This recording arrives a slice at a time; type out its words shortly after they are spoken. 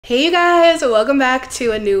Hey you guys, welcome back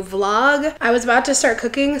to a new vlog. I was about to start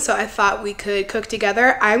cooking, so I thought we could cook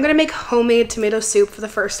together. I'm gonna make homemade tomato soup for the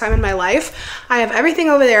first time in my life. I have everything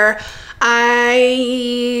over there.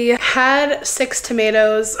 I had 6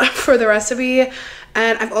 tomatoes for the recipe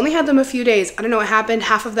and I've only had them a few days. I don't know what happened.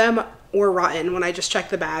 Half of them were rotten when I just checked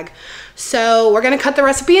the bag. So we're gonna cut the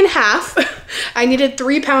recipe in half. I needed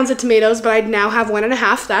 3 pounds of tomatoes, but I now have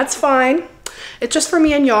 1.5. That's fine. It's just for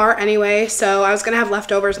me and Yar anyway, so I was gonna have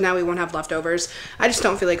leftovers. Now we won't have leftovers. I just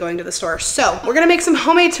don't feel like going to the store. So we're gonna make some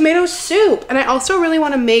homemade tomato soup. And I also really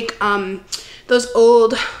wanna make those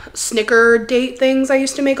old Snicker date things I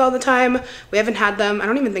used to make all the time. We haven't had them, I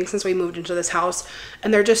don't even think since we moved into this house.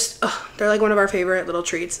 And they're just, they're like one of our favorite little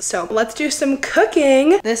treats. So let's do some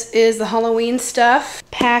cooking. This is the Halloween stuff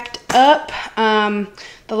packed up.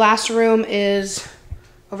 The last room is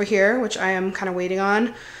over here, which I am kind of waiting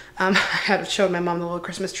on. I had showed my mom the little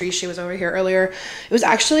Christmas tree. She was over here earlier. It was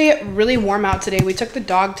actually really warm out today. We took the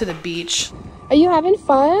dog to the beach. Are you having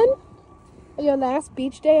fun? Your last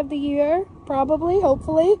beach day of the year? Probably,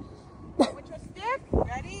 hopefully. With your stick,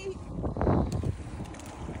 ready?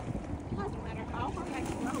 Doesn't matter how hard I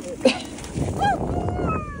throw it.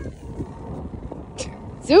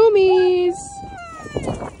 Zoomies!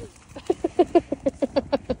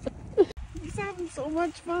 He's having so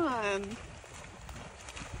much fun.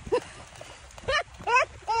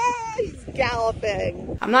 He's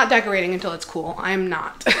galloping. I'm not decorating until it's cool. I'm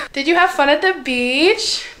not. Did you have fun at the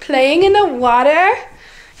beach? Playing in the water?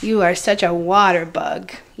 You are such a water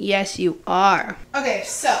bug. Yes, you are. Okay,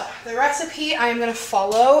 so the recipe I'm gonna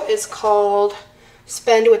follow is called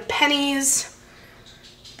Spend with Pennies.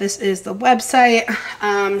 This is the website.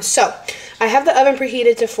 So I have the oven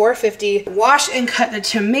preheated to 450. Wash and cut the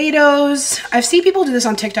tomatoes. I've seen people do this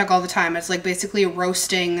on TikTok all the time. It's like basically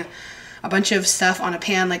roasting a bunch of stuff on a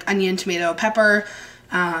pan, like onion, tomato, pepper,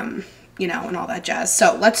 you know, and all that jazz.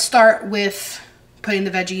 So let's start with putting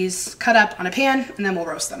the veggies cut up on a pan and then we'll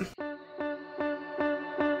roast them.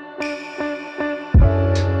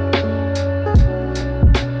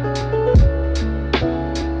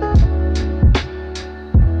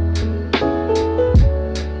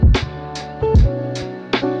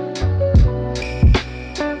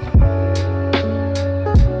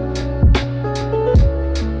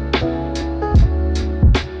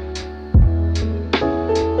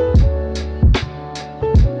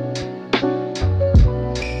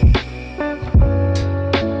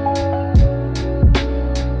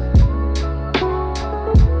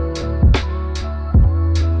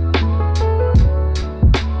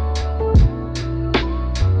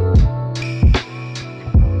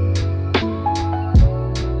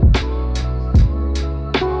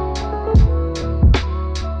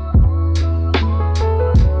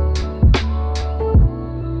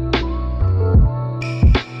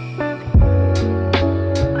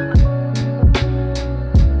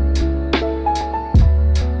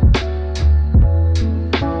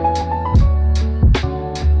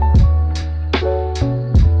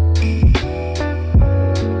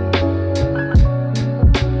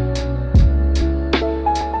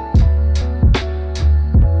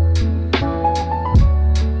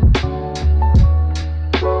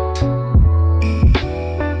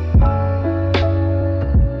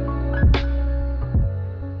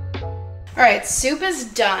 All right, soup is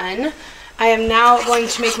done. I am now going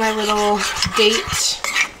to make my little date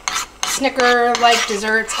Snicker-like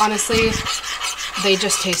desserts. Honestly, they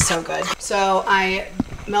just taste so good. So I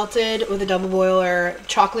melted with a double boiler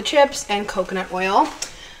chocolate chips and coconut oil.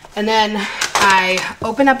 And then I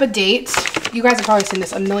open up a date. You guys have probably seen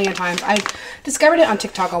this a million times. I discovered it on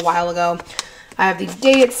TikTok a while ago. I have these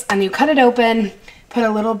dates and you cut it open, put a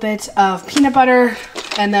little bit of peanut butter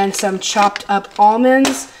and then some chopped up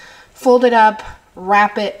almonds. Fold it up,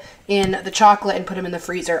 wrap it in the chocolate, and put them in the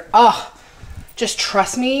freezer. Oh, just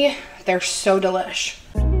trust me, they're so delish.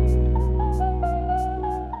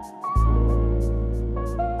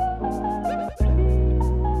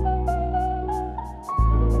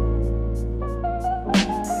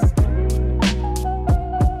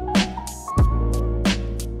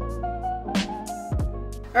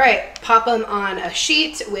 All right, pop them on a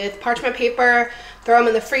sheet with parchment paper, throw them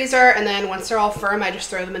in the freezer, and then once they're all firm, I just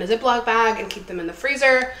throw them in a Ziploc bag and keep them in the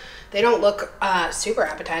freezer. They don't look super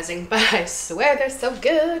appetizing, but I swear they're so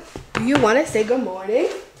good. Do you want to say good morning?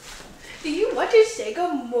 Do you want to say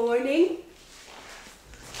good morning?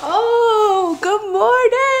 Oh,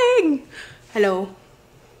 good morning. Hello.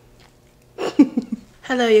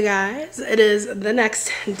 Hello, you guys. It is the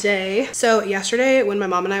next day. So yesterday when my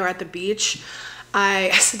mom and I were at the beach, I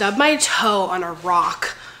stubbed my toe on a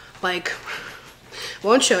rock. Like,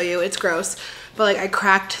 won't show you, it's gross. but like I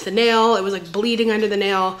cracked the nail. It was like bleeding under the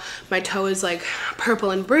nail. My toe is like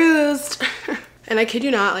purple and bruised. And I kid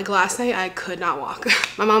you not, like last night I could not walk.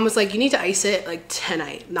 My mom was like, you need to ice it like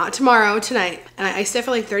tonight, not tomorrow, tonight. And I iced it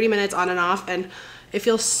for like 30 minutes on and off, and it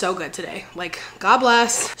feels so good today. Like, God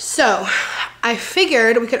bless. So I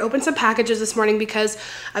figured we could open some packages this morning because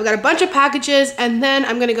I've got a bunch of packages, and then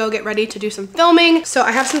I'm gonna go get ready to do some filming. So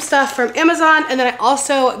I have some stuff from Amazon, and then I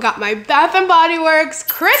also got my Bath & Body Works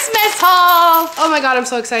Christmas haul. Oh my God, I'm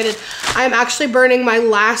so excited. I'm actually burning my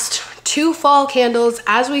last 2 fall candles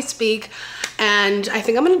as we speak, and I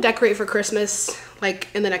think I'm gonna decorate for Christmas like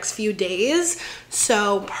in the next few days.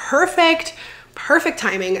 So perfect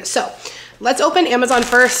timing. So let's open Amazon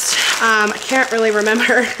first. I can't really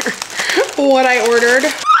remember what I ordered.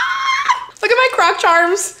 Look at my Croc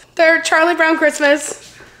charms. They're Charlie Brown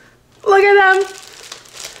Christmas. Look at them.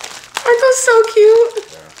 Aren't those so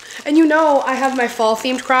cute? And you know, I have my fall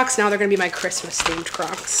themed Crocs. Now they're gonna be my Christmas themed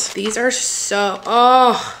Crocs. These are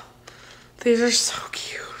so, these are so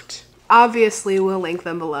cute. Obviously, we'll link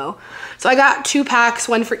them below. So I got 2 packs,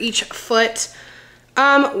 1 for each foot.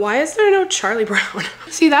 Why is there no Charlie Brown?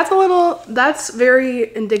 See, that's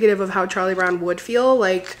very indicative of how Charlie Brown would feel.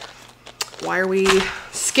 Like, why are we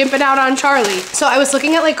skimping out on Charlie? So I was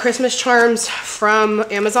looking at like Christmas charms from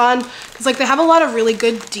Amazon, because like they have a lot of really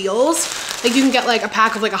good deals. Like you can get like a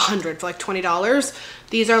pack of like 100 for like $20.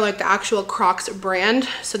 These are like the actual Crocs brand,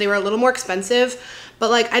 so they were a little more expensive, but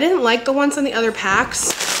like I didn't like the ones in the other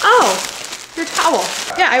packs. Oh, your towel.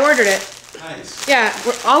 Yeah, I ordered it. Nice. Yeah,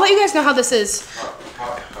 I'll let you guys know how this is.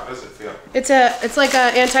 How does it feel? It's like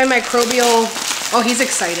a antimicrobial. Oh, he's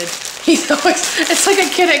excited. He's so excited. It's like a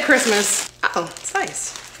kid at Christmas. Oh, it's nice.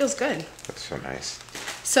 Feels good. That's so nice.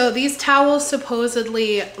 So these towels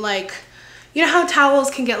supposedly, like, you know how towels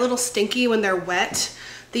can get a little stinky when they're wet?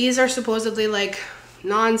 These are supposedly like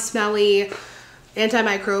non-smelly,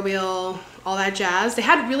 antimicrobial, all that jazz. They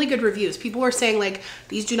had really good reviews. People were saying like,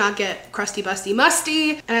 these do not get crusty, busty,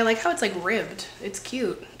 musty. And I like how it's like ribbed. It's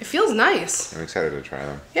cute. It feels nice. I'm excited to try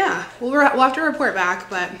them. Yeah, we'll have to report back,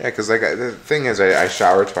 but. Yeah, because like the thing is, I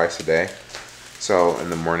shower twice a day. So in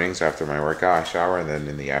the mornings after my workout, I shower, and then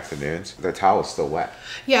in the afternoons, the towel is still wet.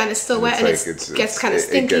 Yeah, and it's still wet, and like, it gets kind of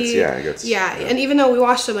stinky. It gets. Yeah, and even though we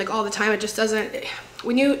wash them like all the time, it just doesn't.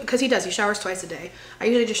 Because he showers twice a day. I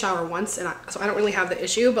usually just shower once, and so I don't really have the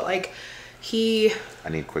issue, but like I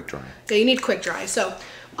need quick dry. Yeah, you need quick dry. So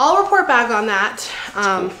I'll report back on that.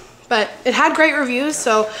 Cool. But it had great reviews,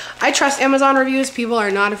 so I trust Amazon reviews. People are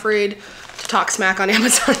not afraid to talk smack on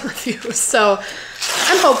Amazon reviews, so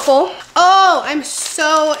I'm hopeful. Oh, I'm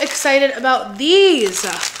so excited about these.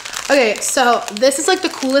 Okay, so this is like the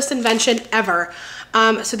coolest invention ever.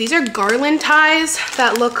 So these are garland ties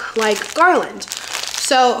that look like garland.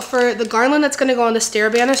 So for the garland that's gonna go on the stair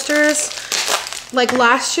banisters, like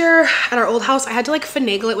last year at our old house, I had to like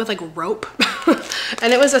finagle it with like rope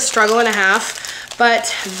and it was a struggle and a half.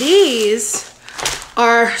 But these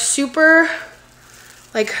are super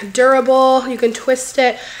like durable. You can twist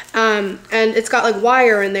it and it's got like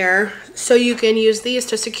wire in there, so you can use these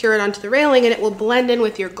to secure it onto the railing and it will blend in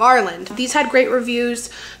with your garland. These had great reviews.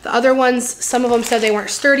 The other ones, some of them said they weren't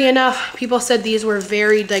sturdy enough. People said these were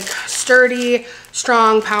very like sturdy,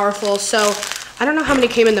 strong, powerful. So I don't know how many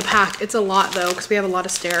came in the pack. It's a lot though, because we have a lot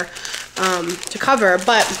of stair to cover,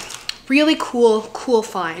 but really cool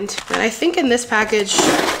find. And I think in this package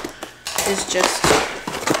is just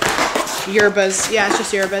yerbas. Yeah, it's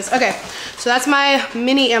just yerbas. Okay, so that's my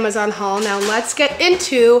mini Amazon haul. Now let's get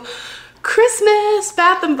into Christmas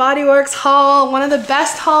Bath & Body Works haul. One of the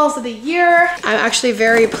best hauls of the year. I'm actually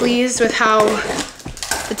very pleased with how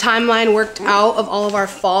the timeline worked out of all of our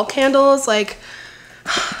fall candles. Like,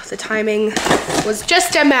 the timing was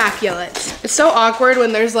just immaculate. It's so awkward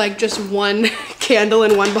when there's like just one candle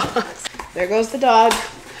in one box. There goes the dog.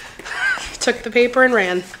 Took the paper and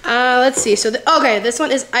ran. Let's see. So, okay, this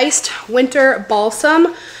one is Iced Winter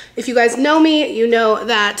Balsam. If you guys know me, you know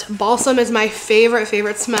that balsam is my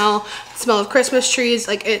favorite smell. The smell of Christmas trees,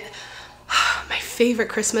 like it, my favorite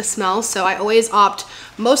Christmas smell. So I always opt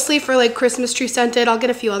mostly for like Christmas tree scented. I'll get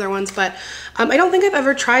a few other ones, but I don't think I've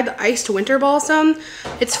ever tried the Iced Winter Balsam.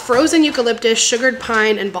 It's frozen eucalyptus, sugared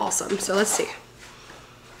pine, and balsam. So let's see.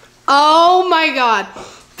 Oh my God.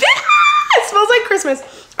 It smells like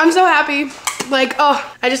Christmas. I'm so happy. Like,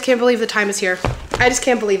 oh, I just can't believe the time is here. I just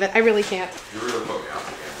can't believe it. I really can't. You really put me on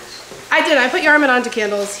to candles. I did. I put Yarman onto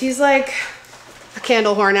candles. He's like a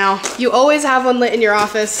candle whore now. You always have one lit in your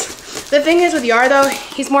office. The thing is with Yar though,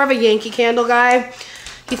 he's more of a Yankee candle guy.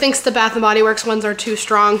 He thinks the Bath & Body Works ones are too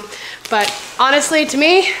strong. But honestly, to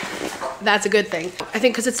me, that's a good thing. I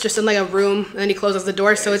think because it's just in like a room and then he closes the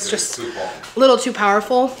door, so it's just a little too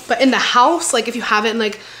powerful. But in the house, like if you have it in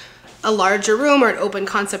like a larger room or an open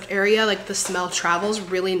concept area, like the smell travels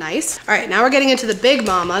really nice. All right, now we're getting into the big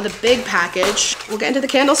mama, the big package. We'll get into the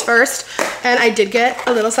candles first. And I did get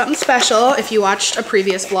a little something special. If you watched a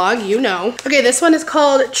previous vlog, you know. Okay, this one is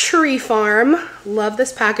called Tree Farm. Love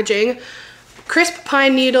this packaging. Crisp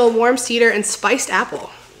pine needle, warm cedar, and spiced apple.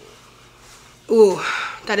 Ooh,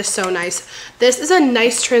 that is so nice. This is a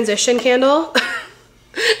nice transition candle.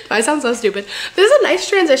 I sound so stupid. This is a nice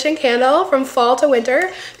transition candle from fall to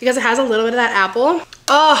winter because it has a little bit of that apple.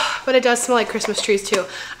 Oh, but it does smell like Christmas trees too.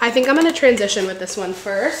 I think I'm gonna transition with this one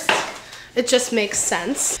first. It just makes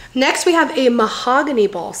sense. Next, we have a mahogany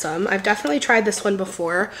balsam. I've definitely tried this one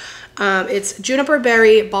before. It's juniper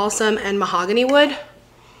berry, balsam, and mahogany wood.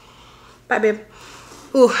 Bye, babe.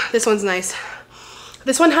 Ooh, this one's nice.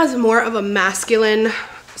 This one has more of a masculine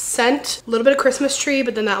scent, a little bit of Christmas tree,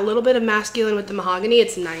 but then that little bit of masculine with the mahogany.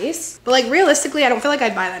 It's nice, but like realistically, I don't feel like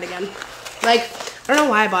I'd buy that again. Like, I don't know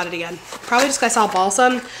why I bought it again. Probably just because I saw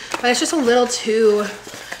balsam, but it's just a little too,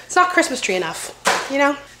 it's not Christmas tree enough, you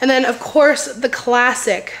know? And then of course the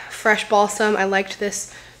classic fresh balsam. I liked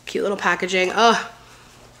this cute little packaging.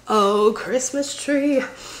 Oh, Christmas tree.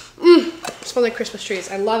 Smells like Christmas trees.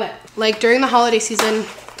 I love it. Like during the holiday season,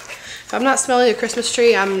 if I'm not smelling a Christmas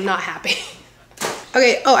tree, I'm not happy.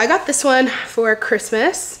 Okay, oh, I got this one for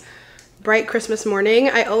Christmas, bright Christmas morning.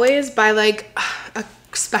 I always buy like a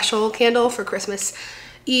special candle for Christmas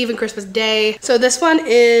Eve and Christmas Day. So this one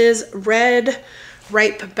is red,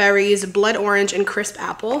 ripe berries, blood orange, and crisp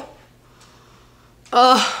apple.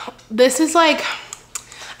 Oh, this is like,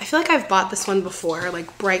 I feel like I've bought this one before,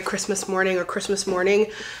 like bright Christmas morning or Christmas morning,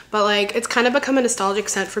 but like it's kind of become a nostalgic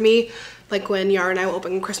scent for me, like when Yara and I will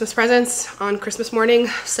open Christmas presents on Christmas morning.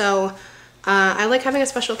 So I like having a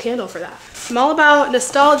special candle for that. I'm all about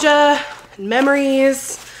nostalgia and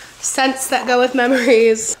memories, scents that go with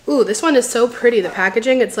memories. Ooh, this one is so pretty. The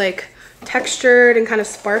packaging, it's like textured and kind of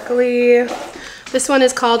sparkly. This one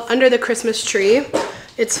is called Under the Christmas Tree.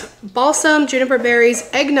 It's balsam, juniper berries,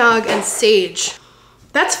 eggnog, and sage.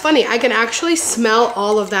 That's funny. I can actually smell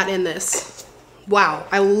all of that in this. Wow,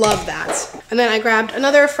 I love that. And then I grabbed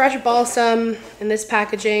another fresh balsam in this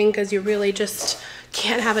packaging because you really just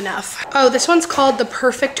can't have enough. Oh, this one's called The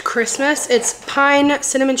Perfect Christmas. It's pine,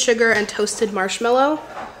 cinnamon sugar, and toasted marshmallow.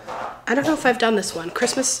 I don't know if I've done this one.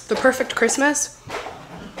 The Perfect Christmas.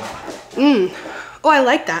 Oh, I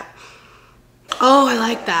like that. Oh, I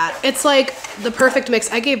like that. It's like the perfect mix.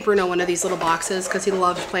 I gave Bruno one of these little boxes because he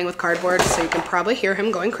loves playing with cardboard, so you can probably hear him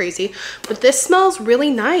going crazy. But this smells really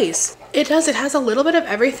nice. It does. It has a little bit of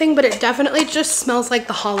everything, but it definitely just smells like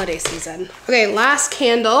the holiday season. Okay, last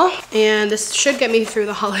candle, and this should get me through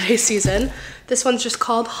the holiday season. This one's just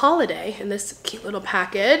called Holiday in this cute little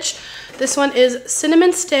package. This one is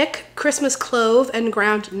cinnamon stick, Christmas clove, and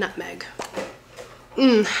ground nutmeg.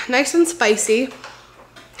 Nice and spicy.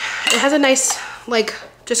 It has a nice, like,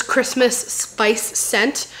 just Christmas spice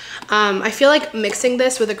scent. I feel like mixing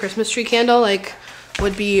this with a Christmas tree candle, like,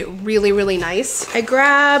 would be really, really nice. I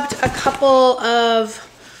grabbed a couple of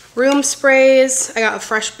room sprays. I got a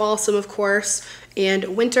fresh balsam, of course,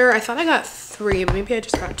 and winter. I thought I got 3, but maybe I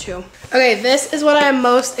just got 2. Okay, this is what I'm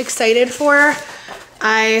most excited for.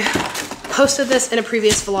 I posted this in a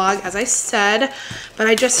previous vlog, as I said, but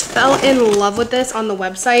I just fell in love with this on the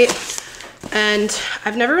website. And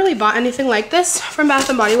I've never really bought anything like this from Bath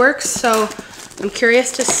 & Body Works, so I'm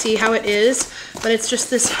curious to see how it is. But it's just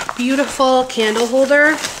this beautiful candle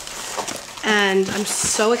holder, and I'm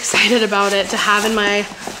so excited about it to have in my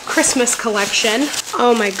Christmas collection.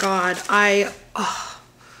 Oh my god, I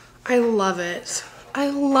love it. I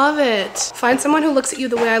love it. Find someone who looks at you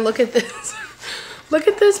the way I look at this. Look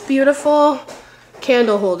at this beautiful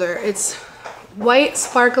candle holder. It's white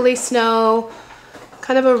sparkly snow,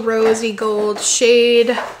 kind of a rosy gold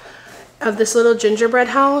shade of this little gingerbread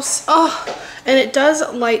house. Oh, and it does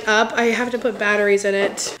light up. I have to put batteries in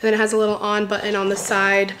it. And then it has a little on button on the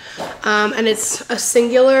side. And it's a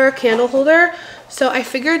singular candle holder. So I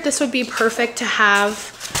figured this would be perfect to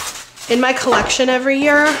have in my collection every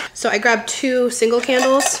year. So I grabbed 2 single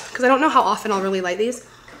candles because I don't know how often I'll really light these.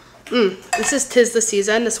 This is 'Tis the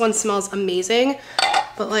Season. This one smells amazing.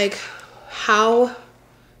 But like, how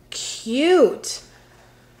cute.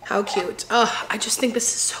 How cute. Oh, I just think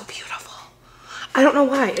this is so beautiful. I don't know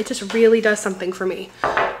why. It just really does something for me.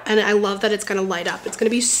 And I love that it's gonna light up. It's gonna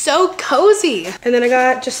be so cozy. And then I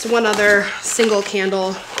got just one other single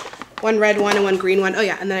candle. One red one and one green one. Oh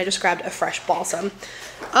yeah, and then I just grabbed a fresh balsam.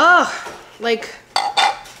 Oh, like,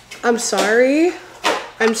 I'm sorry.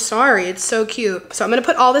 I'm sorry, it's so cute. So I'm gonna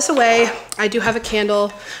put all this away. I do have a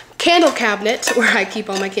candle cabinet where I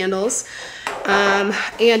keep all my candles.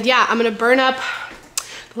 And yeah, I'm gonna burn up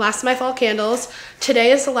the last of my fall candles.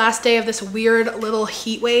 Today is the last day of this weird little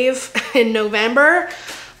heat wave in November.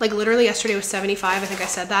 Like literally yesterday was 75, I think I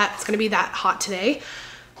said that. It's gonna be that hot today.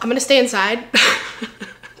 I'm gonna stay inside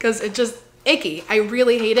because it's just icky. I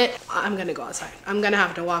really hate it. I'm gonna go outside. I'm gonna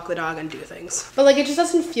have to walk the dog and do things. But like it just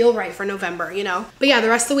doesn't feel right for November, you know? But yeah, the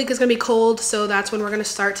rest of the week is gonna be cold, so that's when we're gonna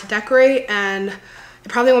start to decorate, and it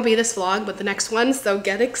probably won't be this vlog, but the next one, so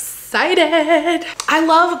get excited. I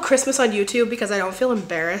love Christmas on YouTube because I don't feel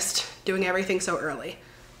embarrassed doing everything so early.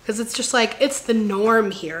 Because it's just like, it's the norm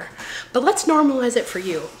here. But let's normalize it for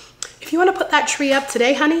you. If you wanna put that tree up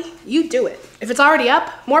today, honey, you do it. If it's already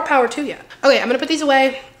up, more power to you. Okay, I'm gonna put these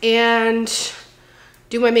away and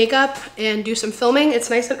do my makeup and do some filming. It's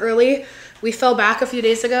nice and early. We fell back a few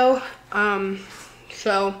days ago,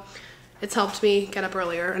 so it's helped me get up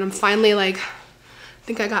earlier. And I'm finally like, I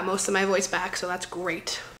think I got most of my voice back, so that's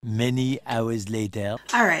great. Many hours later.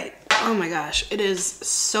 All right, oh my gosh, it is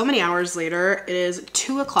so many hours later. It is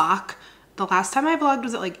 2 o'clock. The last time I vlogged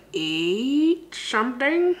was at like 8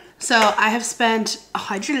 something. So I have spent, oh,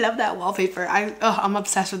 I do love that wallpaper. I'm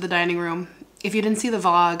obsessed with the dining room. If you didn't see the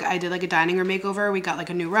vlog, I did like a dining room makeover. We got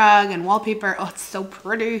like a new rug and wallpaper. Oh, it's so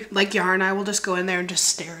pretty. Like Yara and I will just go in there and just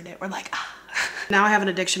stare at it. We're like, ah. Now I have an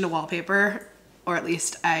addiction to wallpaper, or at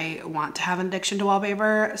least I want to have an addiction to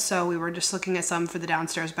wallpaper. So we were just looking at some for the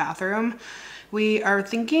downstairs bathroom. We are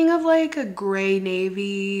thinking of like a gray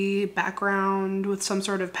navy background with some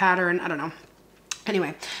sort of pattern. I don't know.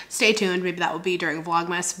 Anyway, stay tuned. Maybe that will be during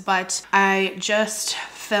Vlogmas. But I just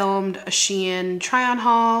filmed a Shein try-on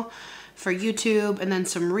haul for YouTube and then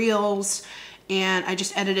some reels. And I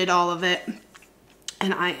just edited all of it.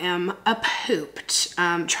 And I am pooped.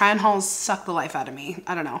 Try-on hauls suck the life out of me.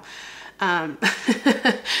 I don't know.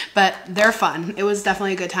 But they're fun. It was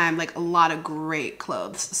definitely a good time. Like a lot of great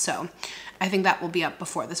clothes. So I think that will be up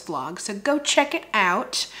before this vlog. So go check it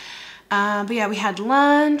out. But yeah, we had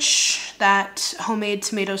lunch, that homemade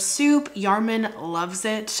tomato soup. Yarman loves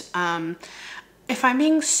it. If I'm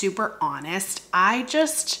being super honest,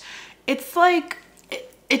 it's like,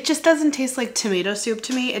 it just doesn't taste like tomato soup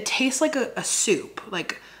to me. It tastes like a soup.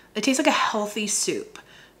 Like, it tastes like a healthy soup,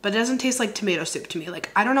 but it doesn't taste like tomato soup to me. Like,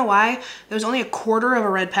 I don't know why. There's only a quarter of a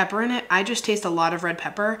red pepper in it. I just taste a lot of red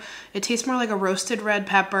pepper. It tastes more like a roasted red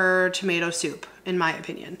pepper tomato soup, in my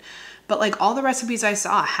opinion. But like all the recipes I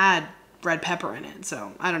saw had red pepper in it,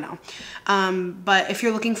 so I don't know. But if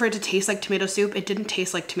you're looking for it to taste like tomato soup, it didn't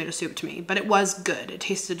taste like tomato soup to me, but it was good. It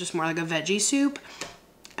tasted just more like a veggie soup.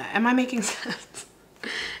 Am I making sense?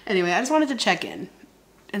 Anyway, I just wanted to check in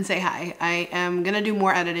and say hi. I am gonna do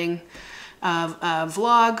more editing of a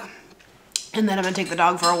vlog, and then I'm gonna take the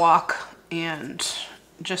dog for a walk and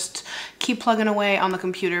just keep plugging away on the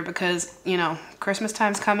computer because, you know, Christmas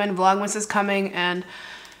time's coming, Vlogmas is coming, and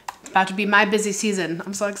it's about to be my busy season.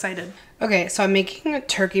 I'm so excited. Okay, so I'm making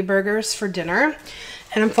turkey burgers for dinner,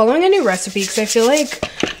 and I'm following a new recipe because I feel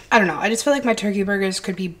like, I don't know, I just feel like my turkey burgers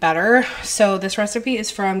could be better. So this recipe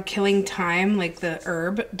is from Killing Time, like the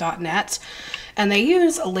herb.net, and they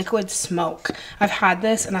use a liquid smoke. I've had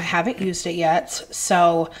this and I haven't used it yet.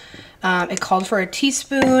 So it called for a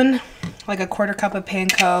teaspoon, like a quarter cup of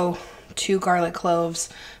panko, 2 garlic cloves,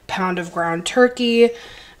 pound of ground turkey,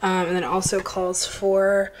 and then it also calls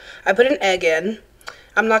for, I put an egg in.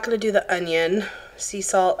 I'm not gonna do the onion, sea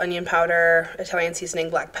salt, onion powder, Italian seasoning,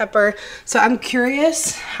 black pepper. So I'm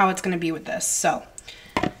curious how it's gonna be with this. So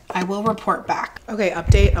I will report back. Okay,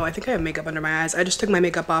 update. Oh, I think I have makeup under my eyes. I just took my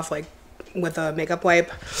makeup off like with a makeup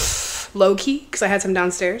wipe, low key, because I had some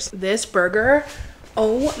downstairs. This burger,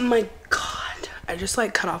 oh my God. I just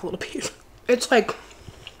like cut off a little piece. It's like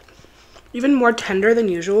even more tender than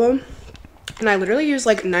usual. And I literally use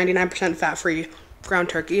like 99% fat-free ground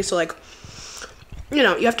turkey. So like, you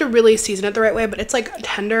know, you have to really season it the right way, but it's like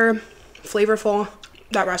tender, flavorful.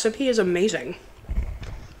 That recipe is amazing.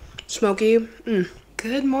 Smoky.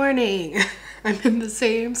 Good morning. I'm in the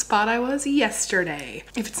same spot I was yesterday.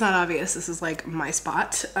 If it's not obvious, this is like my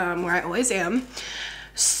spot where I always am.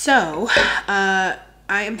 So, I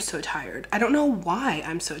am so tired. I don't know why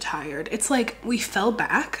I'm so tired. It's like we fell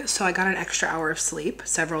back, so I got an extra hour of sleep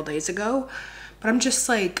several days ago, but I'm just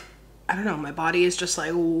like, I don't know, my body is just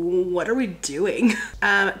like, what are we doing?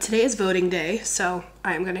 Today is voting day, so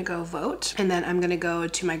I am gonna go vote, and then I'm gonna go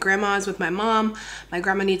to my grandma's with my mom. My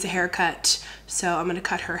grandma needs a haircut, so I'm gonna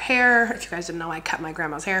cut her hair. If you guys didn't know, I cut my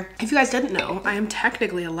grandma's hair. If you guys didn't know, I am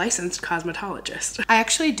technically a licensed cosmetologist. I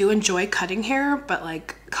actually do enjoy cutting hair, but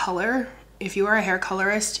like color, if you are a hair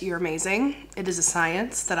colorist, you're amazing. It is a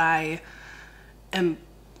science that I am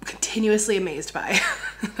continuously amazed by.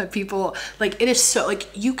 That people, like, it is so, like,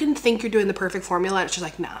 you can think you're doing the perfect formula and it's just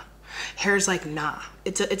like, nah. Hair's like, nah.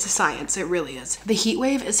 It's a science. It really is. The heat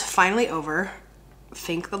wave is finally over.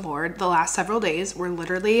 Thank the Lord. The last several days we're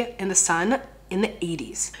literally in the sun in the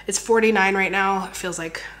 80s. It's 49 right now. It feels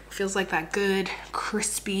like that good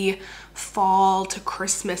crispy fall to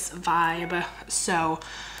Christmas vibe. So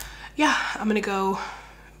yeah, I'm gonna go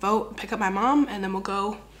vote, pick up my mom, and then we'll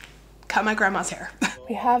go cut my grandma's hair.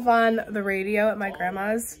 We have on the radio at my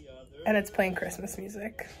grandma's and it's playing Christmas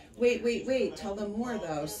music. Wait. Tell them more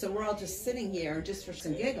though. So we're all just sitting here just for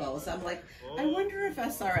some giggles. I'm like, I wonder if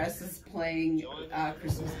SRS is playing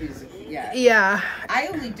Christmas music yet. Yeah. I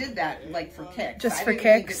only did that like for kicks. Just I for didn't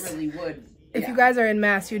kicks? think it really would. If you guys are in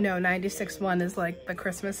Mass, you know 96.1 is like the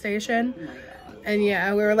Christmas station. Oh my God. And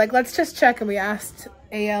yeah, we were like, let's just check. And we asked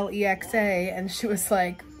Alexa and she was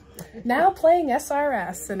like, now playing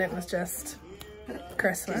SRS. And it was just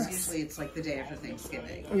Christmas. Usually it's like the day after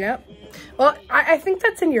Thanksgiving. Yep. Well, I think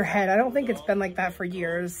that's in your head. I don't think it's been like that for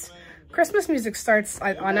years. Christmas music starts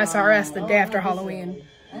on SRS the day after Halloween.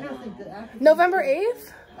 I don't think that after November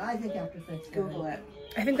 8th? I think after Thanksgiving. Google it.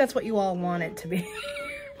 I think that's what you all want it to be.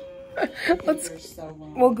 You're so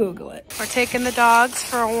wrong. We'll Google it. We're taking the dogs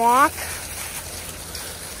for a walk.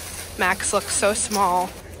 Max looks so small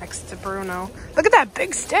next to Bruno. Look at that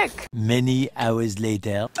big stick. Many hours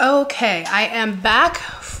later. Okay, I am back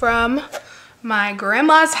from my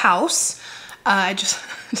grandma's house. I just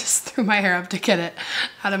threw my hair up to get it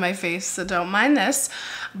out of my face, so don't mind this.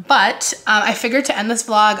 But I figured to end this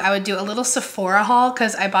vlog, I would do a little Sephora haul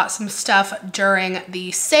because I bought some stuff during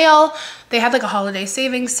the sale. They had like a holiday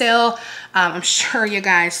savings sale. I'm sure you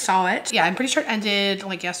guys saw it. Yeah, I'm pretty sure it ended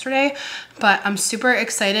like yesterday, but I'm super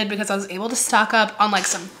excited because I was able to stock up on like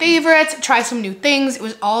some favorites, try some new things. It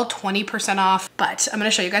was all 20% off, but I'm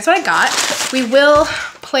gonna show you guys what I got. We will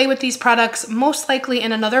play with these products most likely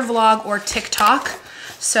in another vlog or TikTok.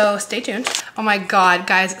 So stay tuned. Oh my God,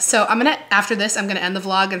 guys. So after this, I'm gonna end the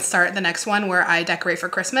vlog and start the next one where I decorate for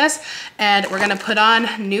Christmas. And we're gonna put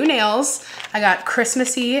on new nails. I got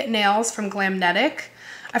Christmassy nails from Glamnetic.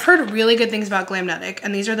 I've heard really good things about Glamnetic,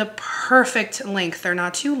 and these are the perfect length. They're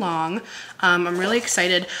not too long. I'm really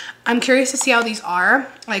excited. I'm curious to see how these are,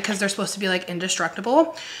 like, cause they're supposed to be like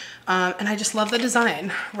indestructible. And I just love the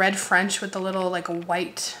design. Red French with the little like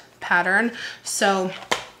white pattern. So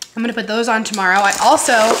I'm gonna put those on tomorrow. I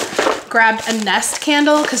also grabbed a Nest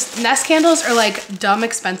candle because Nest candles are like dumb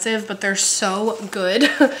expensive, but they're so good.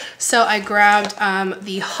 So I grabbed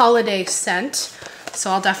the holiday scent. So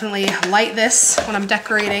I'll definitely light this when I'm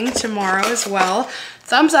decorating tomorrow as well.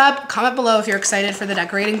 Thumbs up, comment below if you're excited for the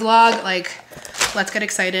decorating vlog. Like, let's get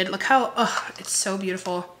excited. Look how, oh, it's so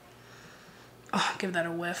beautiful. Oh, give that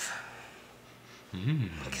a whiff.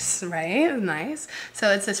 Right, nice.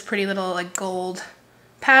 So it's this pretty little like gold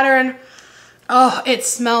pattern. Oh, it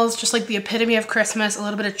smells just like the epitome of Christmas. A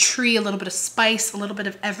little bit of tree, a little bit of spice, a little bit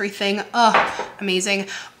of everything. Oh, amazing.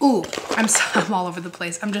 Ooh, I'm all over the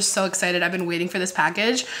place. I'm just so excited. I've been waiting for this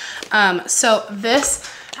package. So this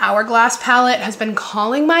Hourglass palette has been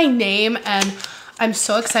calling my name, and I'm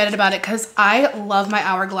so excited about it because I love my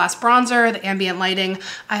Hourglass bronzer, the ambient lighting.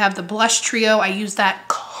 I have the blush trio. I use that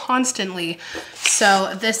constantly.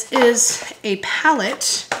 So this is a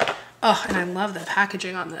palette. Oh, and I love the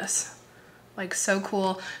packaging on this. Like, so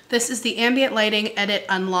cool. This is the Ambient Lighting Edit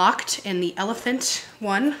Unlocked in the elephant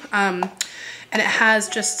one. And it has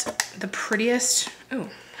just the prettiest, oh,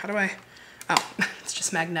 it's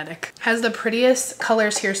just magnetic. Has the prettiest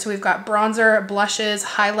colors here. So we've got bronzer, blushes,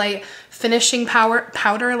 highlight, finishing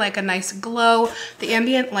powder, like a nice glow. The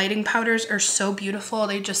ambient lighting powders are so beautiful.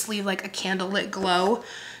 They just leave like a candlelit glow.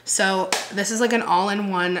 So this is like an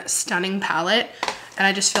all-in-one stunning palette. And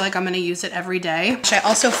I just feel like I'm gonna use it every day. I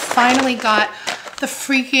also finally got the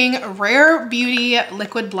freaking Rare Beauty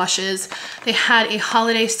liquid blushes. They had a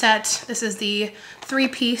holiday set. This is the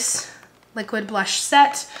 3-piece liquid blush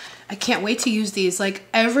set. I can't wait to use these. Like,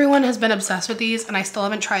 everyone has been obsessed with these and I still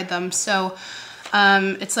haven't tried them. So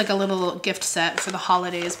it's like a little gift set for the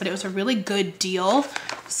holidays, but it was a really good deal.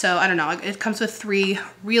 So I don't know, it comes with 3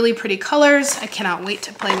 really pretty colors. I cannot wait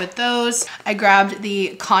to play with those. I grabbed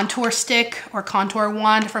the contour stick or contour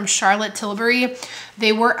wand from Charlotte Tilbury.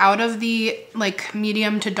 They were out of the like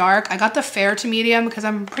medium to dark. I got the fair to medium because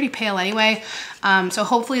I'm pretty pale anyway. So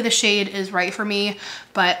hopefully the shade is right for me,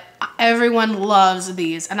 but everyone loves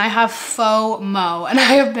these and I have FOMO and I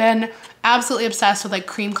have been absolutely obsessed with like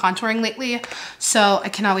cream contouring lately. So I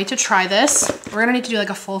cannot wait to try this. We're gonna need to do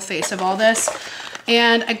like a full face of all this.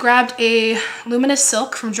 And I grabbed a Luminous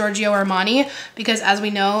Silk from Giorgio Armani because, as we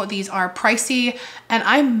know, these are pricey and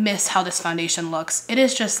I miss how this foundation looks. It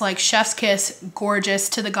is just like chef's kiss, gorgeous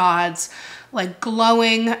to the gods, like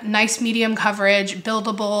glowing, nice medium coverage,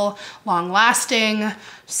 buildable, long lasting.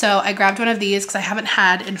 So I grabbed one of these because I haven't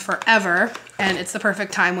had in forever and it's the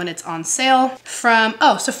perfect time when it's on sale. From,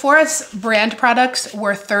 oh, Sephora's brand products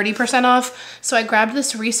were 30% off. So I grabbed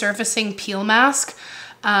this resurfacing peel mask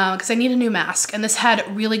because I need a new mask. And this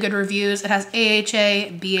had really good reviews. It has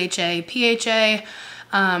AHA, BHA, PHA,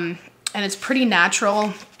 and it's pretty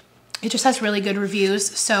natural. It just has really good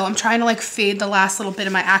reviews. So I'm trying to like fade the last little bit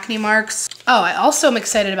of my acne marks. Oh, I also am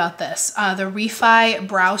excited about this. The Refi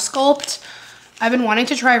Brow Sculpt. I've been wanting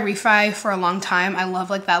to try Refi for a long time. I love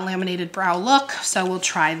like that laminated brow look. So we'll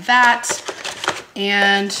try that.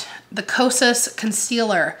 And the Kosas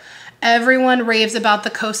Concealer. Everyone raves about the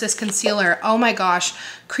Kosas Concealer. Oh my gosh.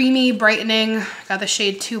 Creamy, brightening. Got the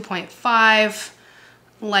shade 2.5.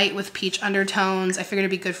 Light with peach undertones. I figured it'd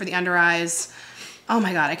be good for the under eyes. Oh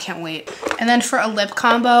my God, I can't wait. And then for a lip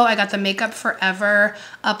combo, I got the Makeup Forever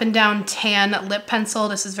Up and Down Tan Lip Pencil.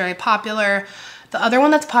 This is very popular. The other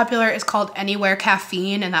one that's popular is called Anywhere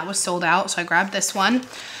Caffeine, and that was sold out, so I grabbed this one.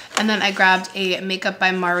 And then I grabbed a Makeup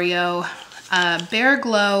by Mario Bare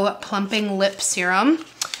Glow Plumping Lip Serum,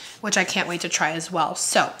 which I can't wait to try as well.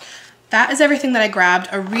 So that is everything that I grabbed.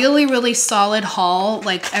 A really, really solid haul.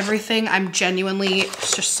 Like everything I'm genuinely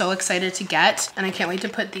just so excited to get. And I can't wait to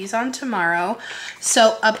put these on tomorrow.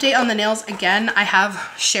 So update on the nails again. I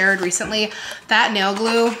have shared recently that nail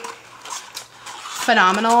glue,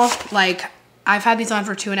 phenomenal. Like I've had these on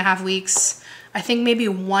for 2.5 weeks. I think maybe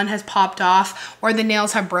one has popped off or the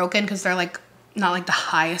nails have broken because they're like not like the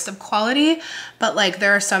highest of quality. But like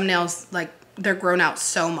there are some nails like they're grown out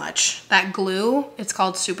so much. That glue, it's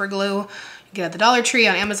called Super Glue. You get it at the Dollar Tree,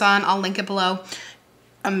 on Amazon. I'll link it below.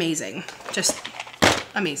 Amazing, just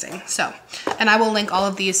amazing. So, and I will link all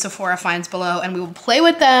of these Sephora finds below and we will play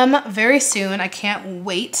with them very soon. I can't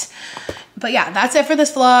wait. But yeah, that's it for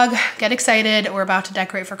this vlog. Get excited. We're about to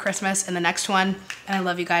decorate for Christmas in the next one. And I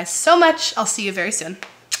love you guys so much. I'll see you very soon.